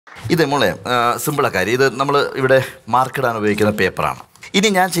ഇത് മോളെ സിമ്പിളാ കാര്യം. ഇത് നമ്മൾ ഇവിടെ മാർക്കിടാൻ ഉപയോഗിക്കുന്ന പേപ്പറാണ്. ഇനി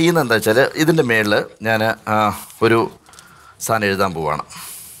ഞാൻ ചെയ്യുന്നത് എന്താ വെച്ചാൽ ഇതിൻ്റെ മേളിൽ ഞാൻ ഒരു സാധനം എഴുതാൻ പോവാണ്.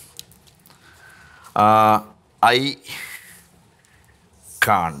 ഐ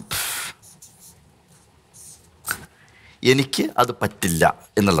കാൺട്ട്, എനിക്ക് അത് പറ്റില്ല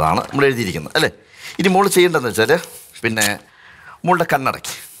എന്നുള്ളതാണ് നമ്മൾ എഴുതിയിരിക്കുന്നത് അല്ലേ. ഇനി മോൾ ചെയ്യേണ്ടതെന്ന് വെച്ചാൽ പിന്നെ മോളുടെ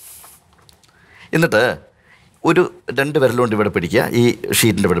കണ്ണടയ്ക്ക്, എന്നിട്ട് ഒരു 2 വിരലുകൊണ്ട് ഇവിടെ പിടിക്കുക, ഈ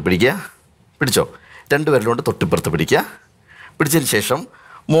ഷീറ്റിൻ്റെ ഇവിടെ പിടിക്കുക, പിടിച്ചോ. 2 വിരലുകൊണ്ട് തൊട്ടിപ്പുറത്ത് പിടിക്കുക. പിടിച്ചതിന് ശേഷം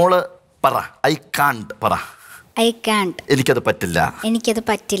മോള് പറ, ഐ കാൺട്ട് പറ. ഐ കാൺട്ട്, എനിക്കത് പറ്റില്ല. എനിക്കത്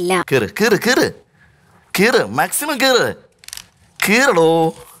പറ്റില്ല. കീറ് കീറ് കീറ് കീറ്, മാക്സിമം കീറ്, കീറടോ.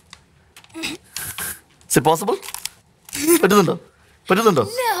 Is possible? പറ്റുന്നുണ്ടോ?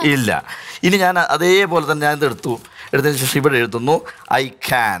 ഇല്ല. ഇനി ഞാൻ അതേപോലെ തന്നെ ഞാൻ എടുത്തതിന് ശേഷം ഇവിടെ എഴുതുന്നു ഐ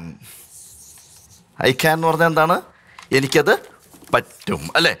ക്യാൻ. ഐ ക്യാൻ എന്ന് പറഞ്ഞാൽ എന്താണ്? എനിക്കത് പറ്റും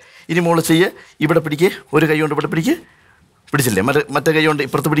അല്ലേ. ഇനി മോള് ചെയ്യ്, ഇവിടെ പിടിക്ക്, ഒരു കൈ കൊണ്ട് ഇവിടെ പിടിക്ക്, പിടിച്ചില്ലേ? മറ്റേ കൈ കൊണ്ട്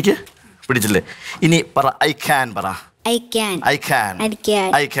ഇപ്പുറത്ത് പിടിക്ക്, പിടിച്ചില്ലേ? ഇനി പറ, ഐ ക്യാൻ പറ. I can, I can,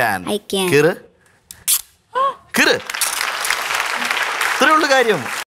 I can. I can. കീറ് കീറ്, ഇത്രയേ ഉള്ളൂ കാര്യം.